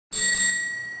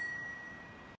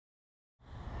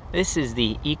This is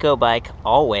the EcoBike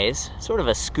Always, sort of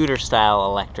a scooter style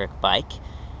electric bike.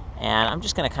 And I'm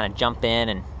just gonna kind of jump in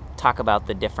and talk about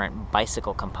the different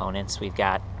bicycle components. We've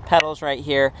got pedals right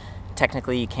here.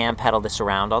 Technically you can pedal this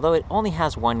around, although it only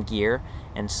has one gear.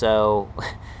 And so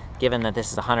given that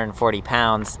this is 140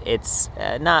 pounds, it's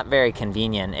not very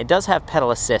convenient. It does have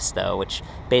pedal assist though, which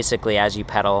basically as you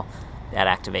pedal, that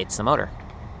activates the motor.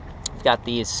 We've got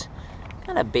these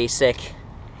kind of basic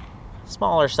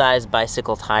smaller size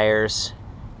bicycle tires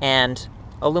and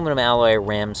aluminum alloy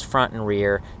rims front and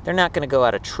rear. They're not going to go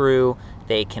out of true.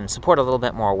 They can support a little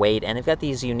bit more weight, and they've got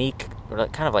these unique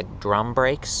kind of like drum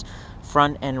brakes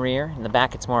front and rear. In the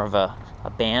back it's more of a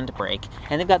band brake,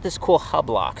 and they've got this cool hub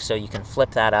lock so you can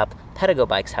flip that up. Pedego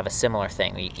bikes have a similar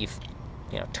thing. You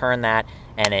turn that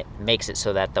and it makes it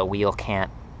so that the wheel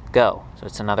can't go, so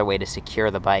it's another way to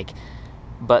secure the bike.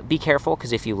 But be careful,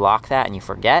 because if you lock that and you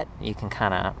forget, you can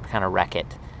kind of wreck it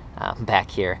back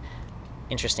here.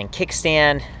 Interesting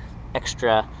kickstand,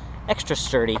 extra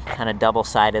sturdy, kind of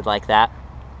double-sided like that.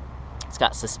 It's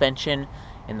got suspension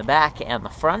in the back and the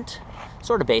front,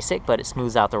 sort of basic, but it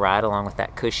smooths out the ride along with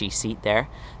that cushy seat there.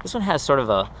 This one has sort of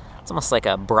it's almost like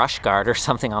a brush guard or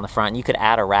something on the front. You could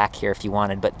add a rack here if you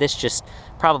wanted, but this just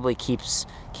probably keeps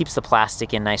the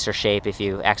plastic in nicer shape if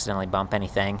you accidentally bump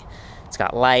anything. It's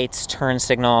got lights, turn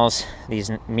signals, these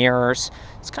mirrors.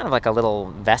 It's kind of like a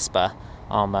little Vespa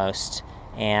almost.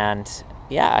 And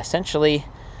yeah, essentially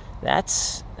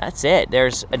that's it.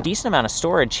 There's a decent amount of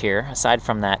storage here. Aside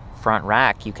from that front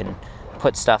rack, you can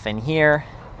put stuff in here.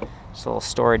 Just a little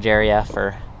storage area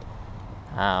for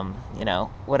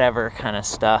whatever kind of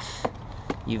stuff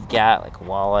you've got, like a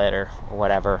wallet or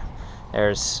whatever.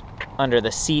 There's under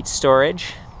the seat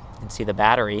storage. You can see the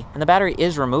battery, and the battery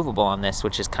is removable on this,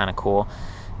 which is kind of cool.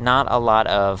 Not a lot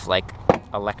of like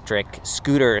electric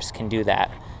scooters can do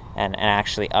that and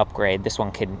actually upgrade. This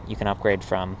one you can upgrade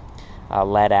from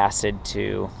lead acid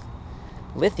to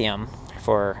lithium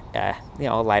for a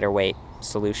lighter weight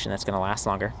solution that's going to last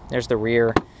longer. There's the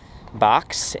rear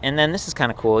box, and then this is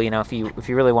kind of cool. If you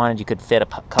really wanted, you could fit a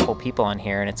couple people in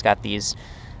here, and it's got these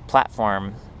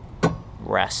platform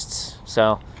rests.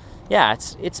 So yeah,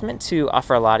 it's meant to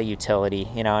offer a lot of utility,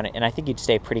 and I think you'd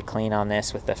stay pretty clean on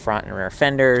this with the front and rear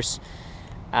fenders.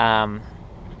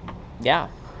 Yeah,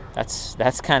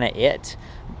 that's kind of it.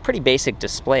 Pretty basic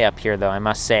display up here though, I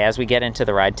must say. As we get into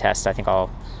the ride test, I think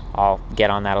I'll get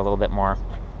on that a little bit more.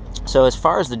 So as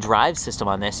far as the drive system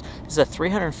on this is a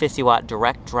 350 watt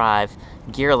direct drive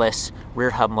gearless rear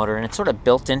hub motor, and it's sort of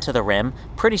built into the rim.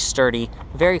 Pretty sturdy,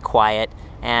 very quiet,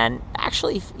 and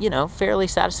actually, fairly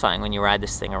satisfying when you ride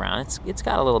this thing around. It's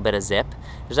got a little bit of zip.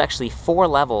 There's actually 4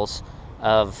 levels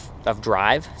of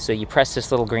drive. So you press this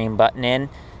little green button in,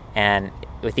 and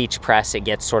with each press it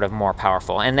gets sort of more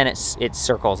powerful, and then it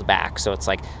circles back. So it's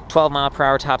like 12 mile per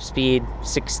hour top speed,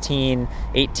 16,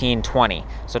 18, 20.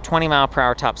 So 20 mile per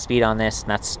hour top speed on this, and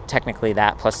that's technically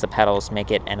that plus the pedals make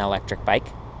it an electric bike.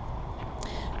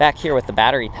 Back here with the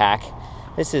battery pack,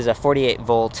 this is a 48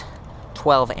 volt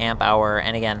 12 amp hour,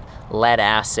 and again lead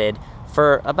acid.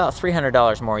 For about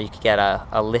 $300 more you could get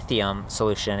a lithium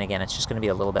solution. Again, it's just going to be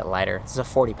a little bit lighter. This is a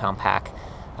 40-pound pack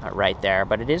right there,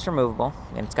 but it is removable,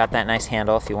 and it's got that nice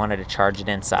handle if you wanted to charge it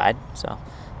inside, so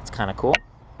it's kind of cool.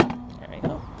 There we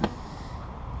go.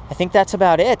 I think that's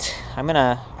about it. I'm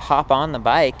gonna hop on the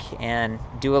bike and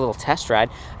do a little test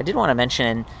ride. I did want to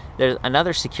mention there's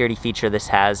another security feature this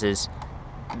has, is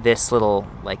this little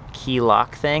like key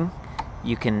lock thing.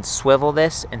 You can swivel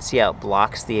this and see how it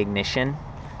blocks the ignition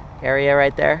area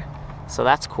right there. So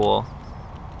that's cool.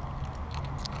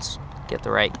 Let's get the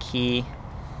right key,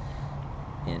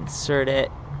 insert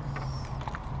it.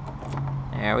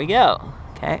 There we go.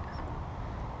 Okay.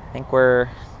 I think we're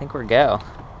go.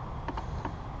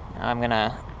 Now I'm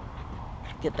gonna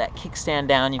get that kickstand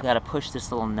down. You've got to push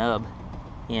this little nub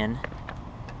in.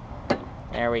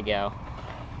 There we go.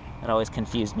 That always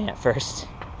confused me at first.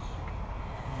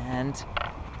 And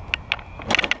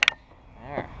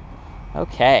there.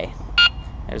 Okay.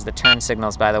 There's the turn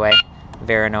signals, by the way.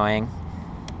 Very annoying.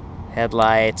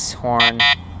 Headlights, horn.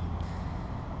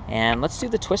 And let's do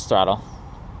the twist throttle.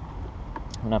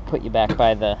 I'm gonna put you back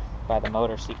by the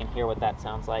motor so you can hear what that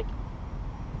sounds like.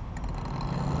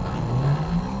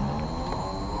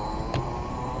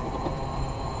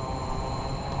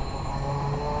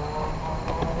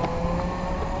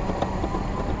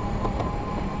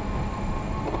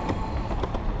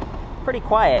 Pretty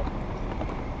quiet,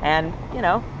 and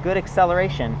good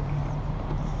acceleration.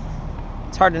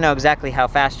 It's hard to know exactly how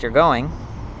fast you're going.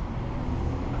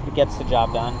 It gets the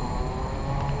job done.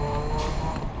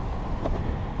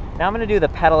 Now I'm going to do the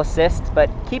pedal assist, but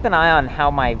keep an eye on how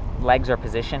my legs are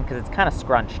positioned because it's kind of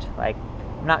scrunched. Like,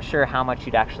 I'm not sure how much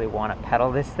you'd actually want to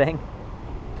pedal this thing.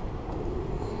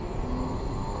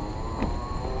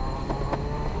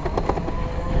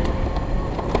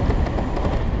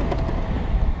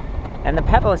 And the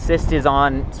pedal assist is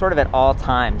on sort of at all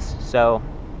times. So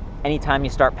anytime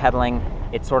you start pedaling,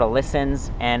 it sort of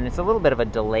listens, and it's a little bit of a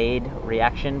delayed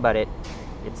reaction, but it's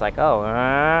like, oh,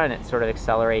 and it sort of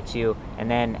accelerates you,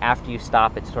 and then after you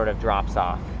stop, it sort of drops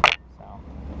off. So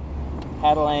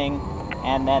pedaling,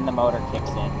 and then the motor kicks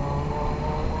in.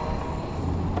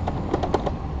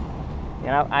 You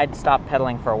know, I'd stopped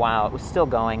pedaling for a while. It was still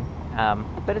going,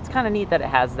 but it's kind of neat that it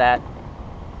has that.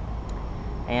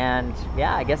 And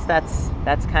yeah, I guess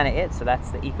that's kind of it. So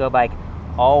that's the EcoBike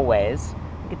Always.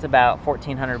 I think it's about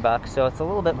 1,400 bucks. So it's a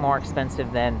little bit more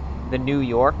expensive than the New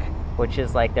York, which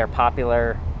is like their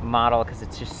popular model because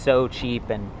it's just so cheap,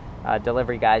 and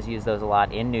delivery guys use those a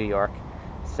lot in New York.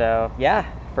 So yeah,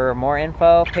 for more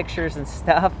info, pictures and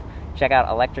stuff, check out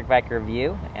Electric Bike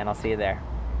Review, and I'll see you there.